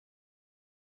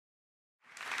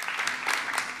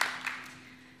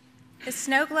The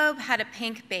snow globe had a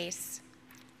pink base.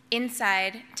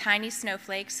 Inside, tiny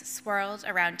snowflakes swirled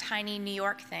around tiny New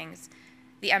York things,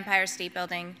 the Empire State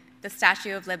Building, the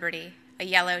Statue of Liberty, a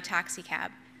yellow taxi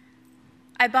cab.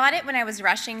 I bought it when I was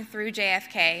rushing through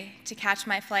JFK to catch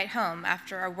my flight home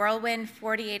after a whirlwind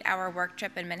 48-hour work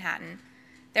trip in Manhattan.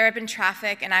 There had been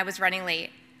traffic and I was running late.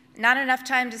 Not enough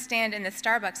time to stand in the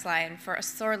Starbucks line for a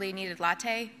sorely needed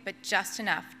latte, but just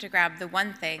enough to grab the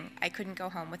one thing I couldn't go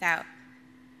home without.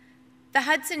 The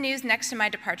Hudson News next to my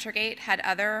departure gate had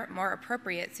other, more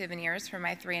appropriate souvenirs for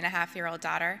my 3.5-year-old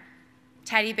daughter.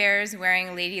 Teddy bears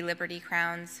wearing Lady Liberty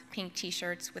crowns, pink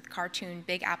t-shirts with cartoon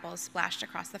big apples splashed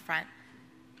across the front.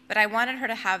 But I wanted her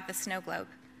to have the snow globe.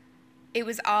 It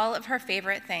was all of her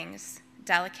favorite things,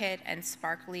 delicate and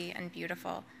sparkly and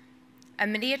beautiful. A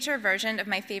miniature version of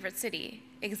my favorite city,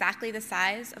 exactly the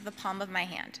size of the palm of my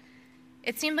hand.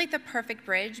 It seemed like the perfect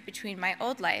bridge between my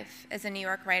old life as a New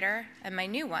York writer and my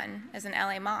new one as an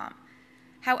LA mom.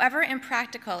 However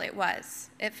impractical it was,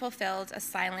 it fulfilled a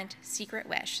silent, secret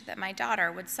wish that my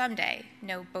daughter would someday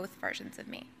know both versions of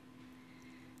me.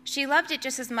 She loved it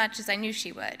just as much as I knew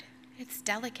she would. "It's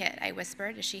delicate," I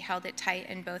whispered as she held it tight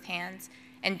in both hands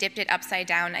and dipped it upside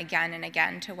down again and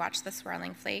again to watch the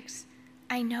swirling flakes.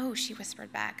 "I know," she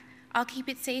whispered back. "I'll keep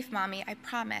it safe, Mommy, I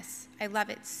promise. I love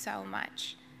it so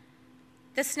much."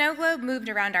 The snow globe moved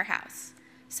around our house.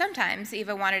 Sometimes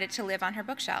Eva wanted it to live on her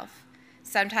bookshelf.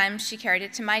 Sometimes she carried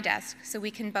it to my desk so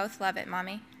we can both love it,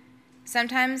 Mommy.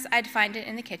 Sometimes I'd find it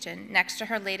in the kitchen next to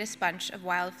her latest bunch of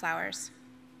wildflowers.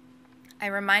 I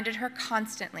reminded her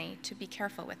constantly to be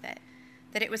careful with it,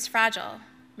 that it was fragile,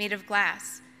 made of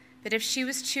glass, that if she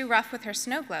was too rough with her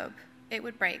snow globe, it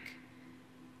would break.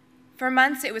 For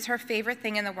months, it was her favorite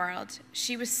thing in the world.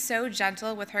 She was so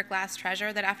gentle with her glass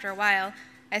treasure that after a while,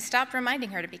 I stopped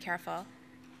reminding her to be careful.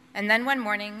 And then one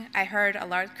morning, I heard a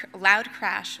loud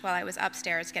crash while I was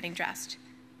upstairs getting dressed.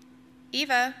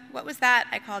 "Eva, what was that?"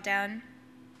 I called down.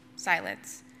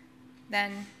 Silence.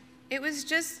 Then, "It was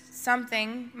just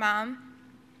something, Mom."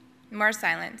 More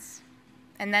silence.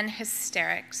 And then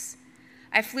hysterics.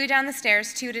 I flew down the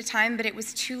stairs 2 at a time, but it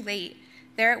was too late.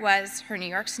 There it was, her New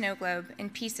York snow globe, in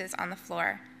pieces on the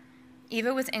floor.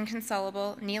 Eva was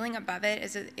inconsolable, kneeling above it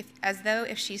as though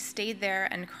if she stayed there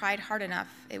and cried hard enough,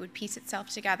 it would piece itself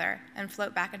together and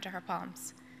float back into her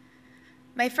palms.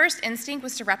 My first instinct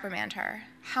was to reprimand her.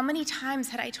 How many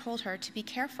times had I told her to be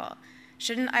careful?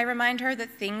 Shouldn't I remind her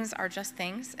that things are just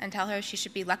things and tell her she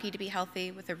should be lucky to be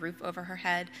healthy with a roof over her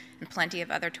head and plenty of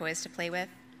other toys to play with?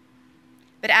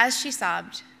 But as she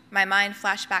sobbed, my mind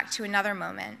flashed back to another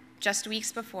moment, just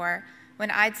weeks before, when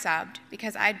I'd sobbed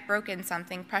because I'd broken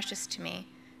something precious to me,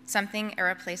 something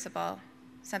irreplaceable,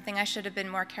 something I should have been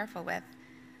more careful with.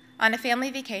 On a family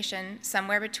vacation,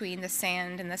 somewhere between the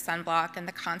sand and the sunblock and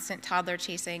the constant toddler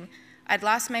chasing, I'd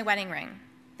lost my wedding ring,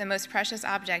 the most precious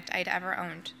object I'd ever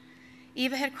owned.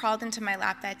 Eva had crawled into my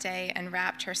lap that day and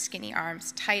wrapped her skinny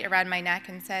arms tight around my neck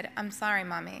and said, "I'm sorry,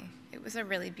 Mommy. It was a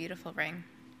really beautiful ring."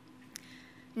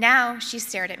 Now she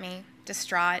stared at me,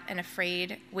 distraught and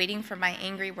afraid, waiting for my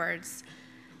angry words.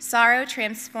 Sorrow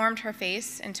transformed her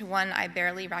face into one I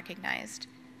barely recognized.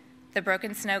 The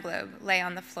broken snow globe lay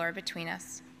on the floor between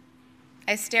us.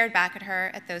 I stared back at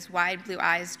her, at those wide blue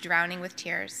eyes drowning with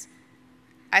tears.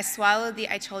 I swallowed the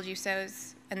 "I told you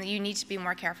so's" and the "you need to be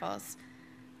more careful's."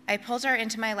 I pulled her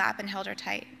into my lap and held her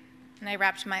tight, and I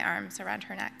wrapped my arms around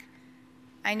her neck.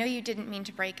 "I know you didn't mean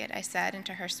to break it," I said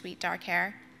into her sweet dark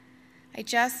hair. "I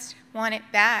just want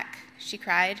it back," she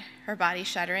cried, her body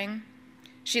shuddering.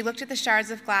 She looked at the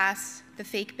shards of glass, the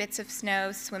fake bits of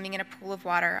snow swimming in a pool of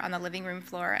water on the living room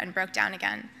floor, and broke down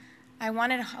again. "I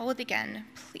want to hold it again.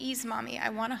 Please, Mommy, I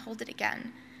want to hold it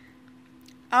again."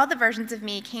 All the versions of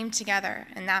me came together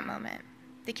in that moment.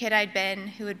 The kid I'd been,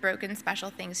 who had broken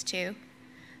special things too.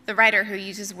 The writer who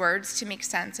uses words to make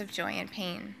sense of joy and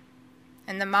pain.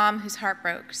 And the mom whose heart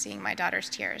broke seeing my daughter's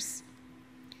tears.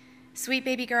 Sweet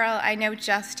baby girl, I know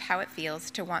just how it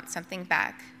feels to want something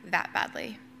back that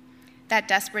badly. That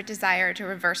desperate desire to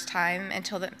reverse time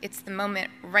until it's the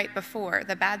moment right before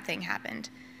the bad thing happened,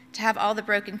 to have all the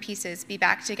broken pieces be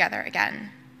back together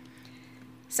again.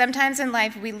 Sometimes in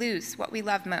life we lose what we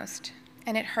love most,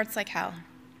 and it hurts like hell,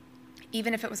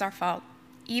 even if it was our fault,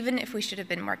 even if we should have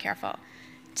been more careful.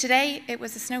 Today, it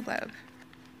was a snow globe,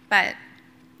 but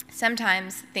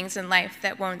sometimes things in life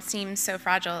that won't seem so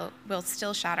fragile will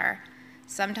still shatter.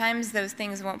 Sometimes those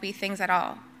things won't be things at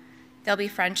all. They'll be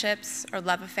friendships or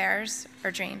love affairs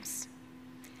or dreams.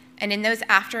 And in those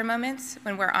after moments,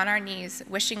 when we're on our knees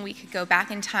wishing we could go back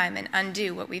in time and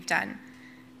undo what we've done,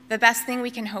 the best thing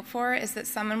we can hope for is that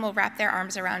someone will wrap their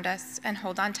arms around us and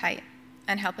hold on tight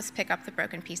and help us pick up the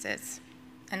broken pieces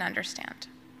and understand.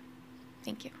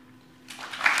 Thank you.